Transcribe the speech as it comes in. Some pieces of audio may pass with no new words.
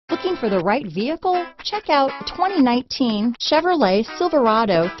Looking for the right vehicle? Check out 2019 Chevrolet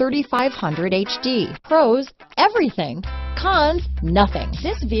Silverado 3500HD. Pros, everything. Cons, nothing.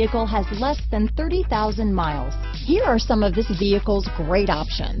 This vehicle has less than 30,000 miles. Here are some of this vehicle's great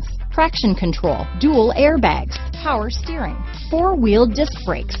options: traction control, dual airbags, power steering, four-wheel disc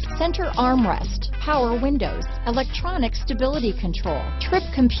brakes, center armrest, power windows, electronic stability control, trip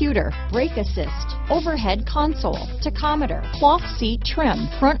computer, brake assist, overhead console, tachometer, cloth seat trim,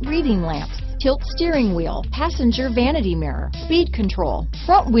 front reading lamps, tilt steering wheel, passenger vanity mirror, speed control,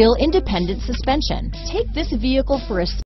 front wheel independent suspension. Take this vehicle for a